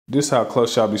This how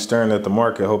close y'all be staring at the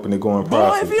market, hoping to go in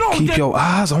profit. Keep your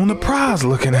eyes on the prize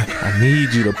looking at. I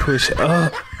need you to push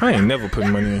up. I ain't never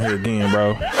putting money in here again,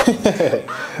 bro.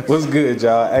 What's good,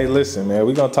 y'all? Hey, listen, man.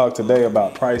 We're gonna talk today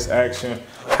about price action,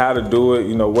 how to do it,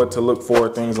 you know, what to look for,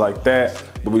 things like that.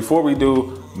 But before we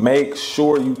do, make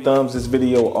sure you thumbs this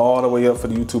video all the way up for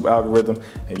the YouTube algorithm.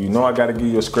 And you know I gotta give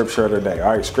you a scripture of the day.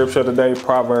 All right, scripture of the day,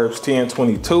 Proverbs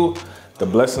 10:22. The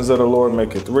blessings of the Lord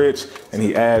maketh rich, and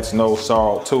he adds no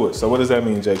sorrow to it. So what does that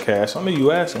mean, J Cash? I mean,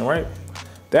 you asking, right?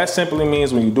 That simply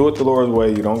means when you do it the Lord's way,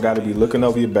 you don't got to be looking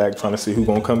over your back trying to see who's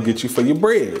going to come get you for your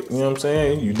bread. You know what I'm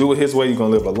saying? You do it his way, you're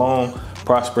going to live a long,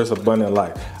 prosperous, abundant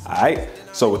life. All right?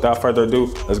 So without further ado,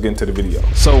 let's get into the video.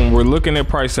 So when we're looking at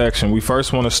price action, we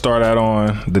first want to start out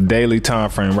on the daily time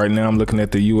frame. Right now I'm looking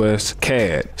at the US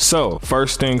CAD. So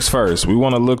first things first, we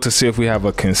want to look to see if we have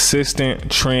a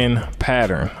consistent trend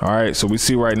pattern. All right, so we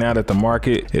see right now that the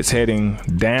market is heading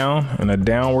down in a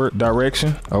downward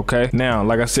direction. Okay, now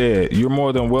like I said, you're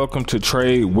more than welcome to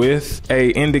trade with a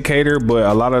indicator, but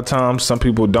a lot of times some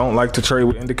people don't like to trade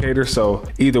with indicators. So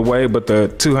either way, but the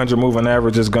 200 moving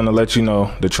average is going to let you know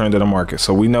the trend of the market.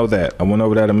 So we know that. I went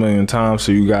over that a million times,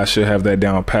 so you guys should have that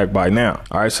down packed by now.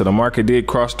 All right, so the market did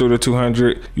cross through the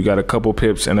 200. You got a couple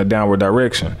pips in a downward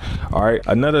direction. All right,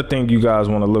 another thing you guys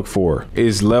want to look for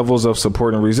is levels of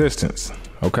support and resistance.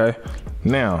 Okay,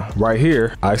 now right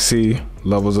here I see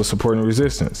levels of support and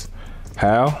resistance.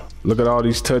 How? Look at all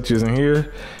these touches in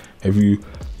here. If you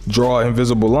draw an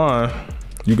invisible line,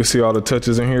 you can see all the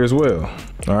touches in here as well.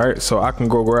 All right, so I can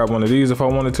go grab one of these if I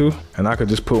wanted to, and I could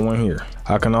just put one here.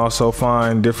 I can also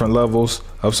find different levels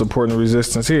of support and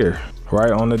resistance here,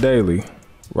 right on the daily,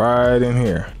 right in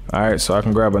here. All right, so I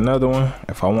can grab another one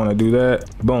if I want to do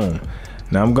that. Boom.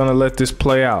 Now I'm gonna let this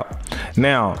play out.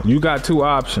 Now you got two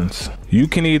options. You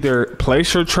can either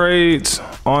place your trades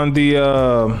on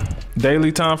the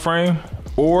daily time frame,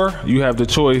 or you have the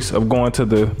choice of going to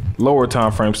the lower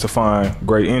time frames to find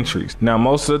great entries. Now,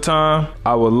 most of the time,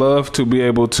 I would love to be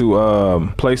able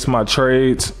to place my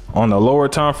trades on the lower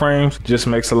time frames. Just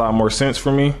makes a lot more sense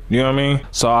for me. You know what I mean?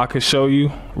 So I can show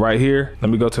you right here. Let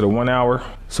me go to the 1 hour.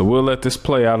 So we'll let this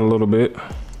play out a little bit.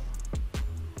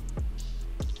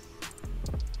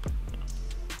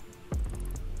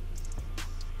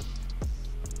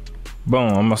 Boom,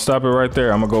 I'm gonna stop it right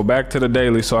there. I'm gonna go back to the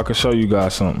daily so I can show you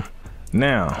guys something.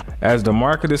 Now, as the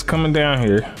market is coming down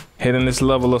here, hitting this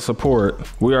level of support,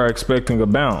 we are expecting a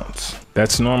bounce.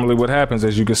 That's normally what happens,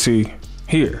 as you can see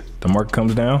here. The market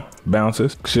comes down,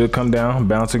 bounces, should come down,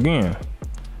 bounce again.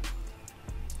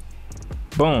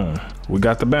 Boom, we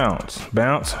got the bounce.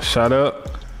 Bounce, shot up,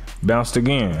 bounced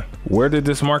again. Where did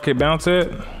this market bounce at?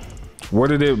 Where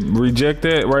did it reject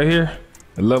at? Right here?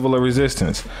 The level of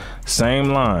resistance. Same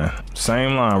line,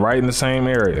 right in the same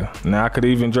area. Now I could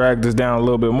even drag this down a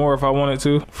little bit more if I wanted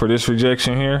to for this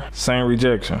rejection here. Same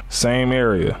rejection, same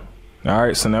area. All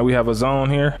right, so now we have a zone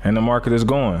here and the market is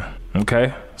going.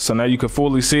 Okay, so now you can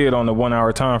fully see it on the 1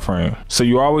 hour time frame. So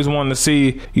you always want to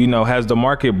see, you know, has the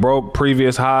market broke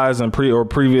previous highs and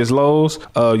previous lows?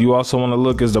 You also want to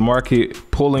look, is the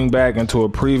market pulling back into a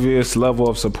previous level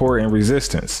of support and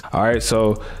resistance? All right,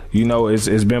 so you know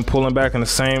it's been pulling back in the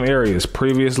same areas,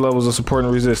 previous levels of support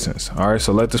and resistance. All right,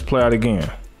 so let this play out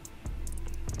again.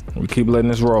 We keep letting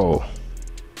this roll.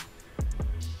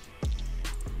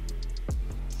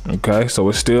 Okay, so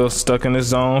it's still stuck in this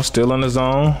zone, still in the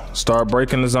zone. Start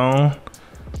breaking the zone.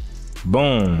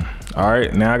 Boom. All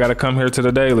right, now I got to come here to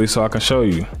the daily so I can show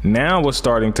you. Now what's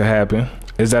starting to happen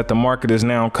is that the market is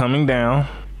now coming down,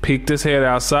 peeked its head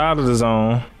outside of the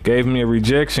zone, gave me a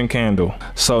rejection candle.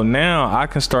 So now I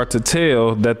can start to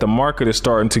tell that the market is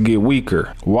starting to get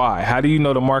weaker. Why? How do you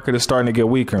know the market is starting to get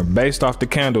weaker? Based off the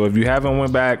candle. If you haven't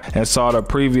went back and saw the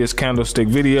previous candlestick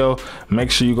video,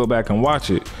 make sure you go back and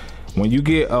watch it. When you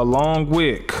get a long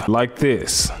wick like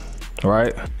this,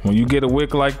 right? When you get a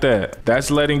wick like that, that's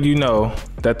letting you know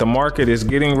that the market is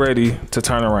getting ready to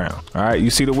turn around. All right, you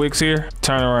see the wicks here?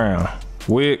 Turn around.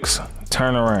 Wicks,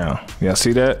 turn around. Y'all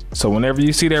see that? So whenever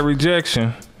you see that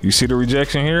rejection, you see the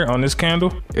rejection here on this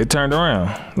candle? It turned around.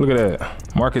 Look at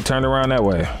that. Market turned around that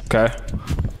way, okay?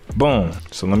 Boom.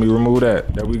 So let me remove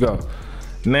that. There we go.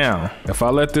 Now, if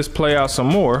I let this play out some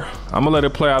more, I'm gonna let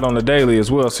it play out on the daily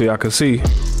as well so y'all can see.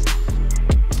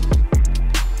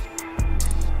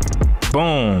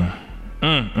 Boom.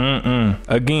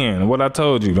 Again, what I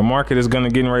told you, the market is gonna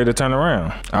get ready to turn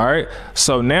around. All right,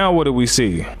 so now what do we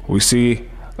see? We see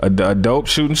a dope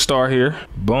shooting star here.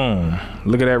 Boom.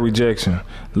 Look at that rejection.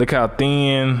 Look how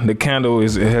thin the candle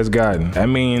has gotten. I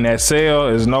mean, that sell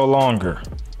is no longer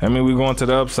I mean, we're going to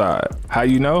the upside. How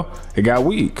you know? It got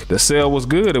weak. The sell was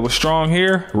good. It was strong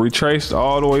here, retraced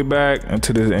all the way back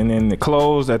into the, and then it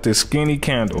closed at this skinny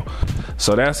candle.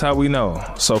 So that's how we know.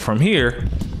 So from here,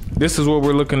 this is what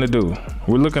we're looking to do.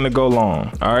 We're looking to go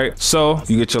long. All right. So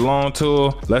you get your long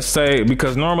tool. Let's say,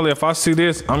 because normally if I see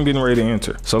this, I'm getting ready to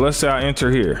enter. So let's say I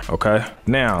enter here. Okay.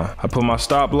 Now I put my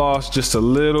stop loss just a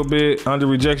little bit under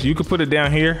rejection. You could put it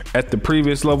down here at the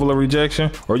previous level of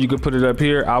rejection, or you could put it up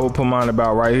here. I will put mine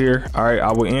about right here. All right.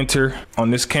 I will enter on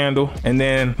this candle, and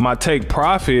then my take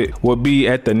profit will be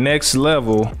at the next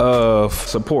level of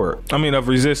support. I mean, of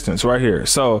resistance right here.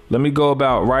 So let me go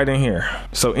about right in here.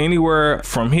 So anywhere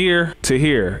from here to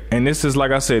here, and this is,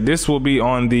 like I said, this will be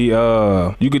on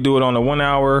the you could do it on the 1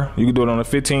 hour, you could do it on a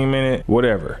 15-minute,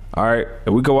 whatever. All right,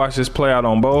 and we can watch this play out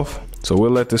on both. So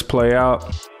we'll let this play out.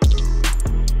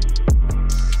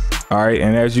 All right,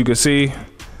 and as you can see,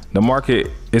 the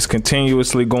market is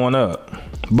continuously going up.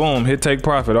 Boom, hit take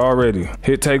profit already.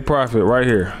 Hit take profit right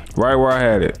here, right where I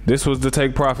had it. This was the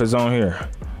take profit zone here.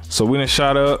 So we done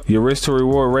shot up. Your risk to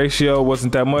reward ratio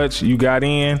wasn't that much. You got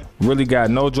in, really got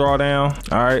no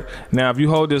drawdown. All right. Now, if you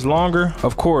hold this longer,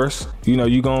 of course, you know,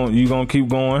 you gonna keep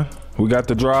going. We got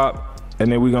the drop,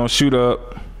 and then we gonna shoot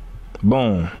up.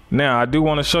 Boom. Now, I do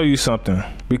want to show you something,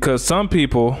 because some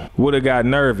people would have got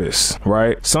nervous,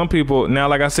 right? Some people, now,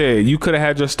 like I said, you could have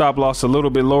had your stop loss a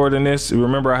little bit lower than this.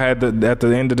 Remember, I had at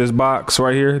the end of this box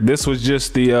right here. This was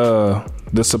just the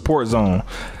support zone.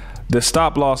 The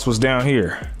stop loss was down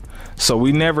here. So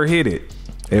we never hit it.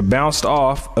 It bounced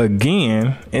off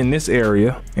again in this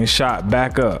area and shot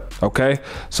back up. Okay.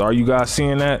 So are you guys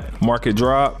seeing that? Market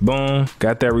drop, boom,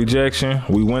 got that rejection.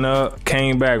 We went up,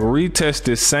 came back,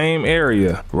 retested same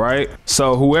area, right?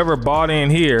 So whoever bought in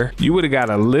here, you would have got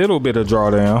a little bit of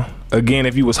drawdown. Again,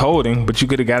 if you was holding, but you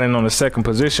could have got in on the second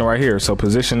position right here. So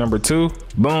position number 2,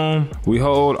 boom, we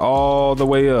hold all the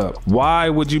way up. Why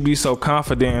would you be so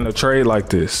confident in a trade like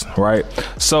this, right?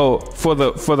 So for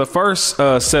the first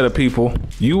set of people,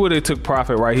 you would have took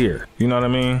profit right here. You know what I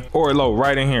mean? Or low,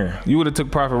 right in here. You would have took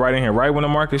profit right in here. Right when the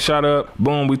market shot up,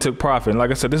 boom, we took profit. And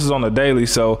like I said, this is on the daily.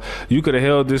 So you could have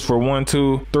held this for 1,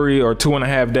 2, 3, or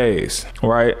 2.5 days,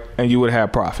 right? And you would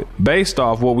have profit based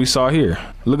off what we saw here.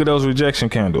 Look at those rejection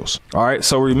candles. All right.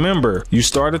 So remember, you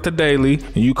start at the daily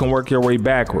and you can work your way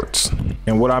backwards.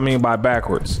 And what I mean by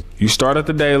backwards, you start at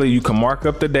the daily, you can mark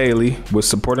up the daily with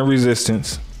support and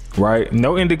resistance, right?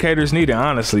 No indicators needed.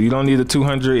 Honestly, you don't need the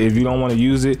 200 if you don't want to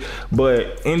use it,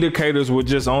 but indicators will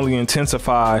just only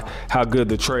intensify how good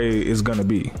the trade is going to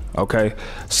be. Okay.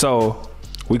 So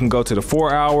we can go to the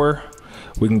 4 hour,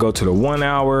 we can go to the 1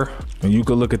 hour, and you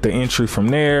can look at the entry from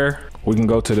there. We can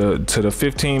go to the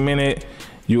 15-minute.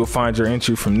 You will find your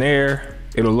entry from there.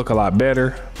 It'll look a lot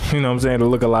better. You know what I'm saying? It'll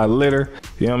look a lot litter.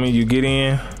 You know what I mean? You get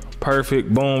in,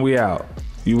 perfect, boom, we out.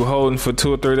 You were holding for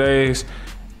 2 or 3 days,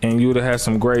 and you would have had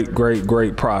some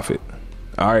great profit.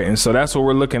 All right, and so that's what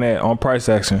we're looking at on price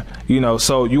action. You know,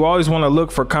 so you always want to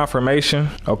look for confirmation,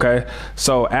 okay?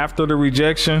 So after the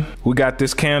rejection, we got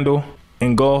this candle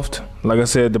engulfed, like I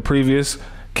said, the previous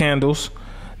candles.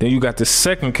 Then you got the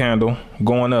second candle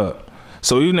going up.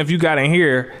 So even if you got in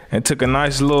here and took a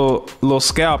nice little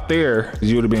scalp there,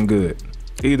 you would have been good.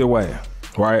 Either way,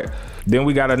 right? Then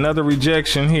we got another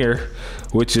rejection here,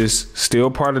 which is still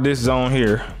part of this zone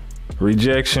here.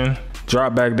 Rejection,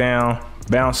 drop back down,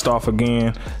 bounced off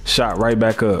again, shot right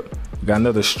back up. Got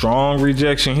another strong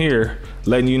rejection here,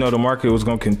 letting you know the market was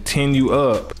gonna continue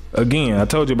up. Again, I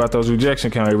told you about those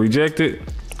rejection counts. Rejected,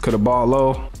 could have bought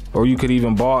low, or you could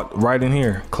even bought right in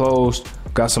here, closed,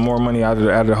 got some more money out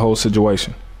of the whole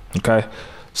situation. Okay,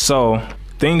 so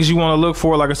things you want to look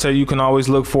for, like I said, you can always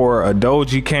look for a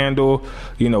doji candle,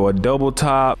 you know, a double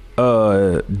top,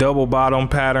 double bottom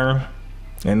pattern.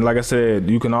 And like I said,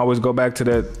 you can always go back to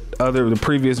the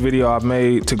previous video I've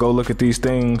made to go look at these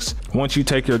things. Once you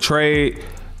take your trade,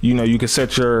 you know, you can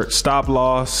set your stop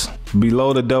loss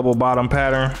below the double bottom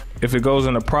pattern. If it goes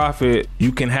into profit,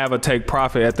 you can have a take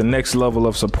profit at the next level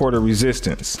of support or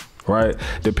resistance, right?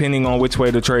 Depending on which way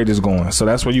the trade is going. So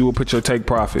that's where you will put your take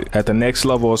profit, at the next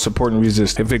level of support and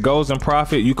resistance. If it goes in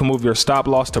profit, you can move your stop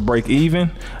loss to break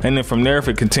even. And then from there, if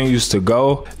it continues to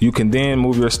go, you can then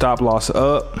move your stop loss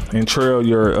up and trail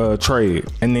your trade.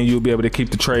 And then you'll be able to keep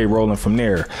the trade rolling from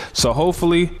there. So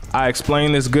hopefully I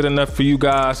explained this good enough for you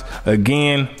guys.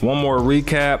 Again, one more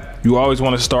recap. You always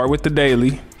want to start with the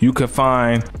daily. You can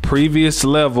find previous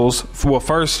levels. Well,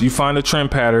 first you find a trend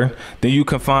pattern, then you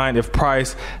can find if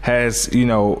price has, you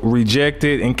know,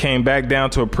 rejected and came back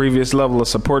down to a previous level of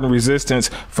support and resistance.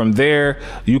 From there,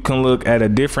 you can look at a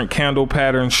different candle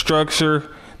pattern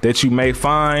structure. that you may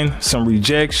find, some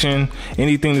rejection,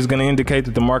 anything that's going to indicate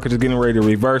that the market is getting ready to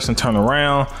reverse and turn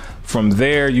around. From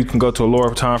there, you can go to a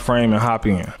lower time frame and hop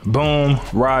in. Boom,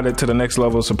 ride it to the next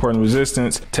level of support and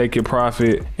resistance, take your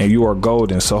profit, and you are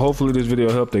golden. So hopefully this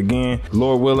video helped again.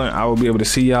 Lord willing, I will be able to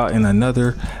see y'all in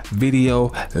another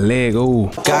video. Lego.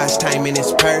 God's timing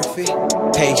is perfect.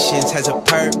 Patience has a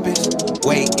purpose.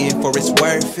 Waiting for it's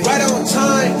worth it. Right on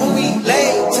time when we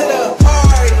late to the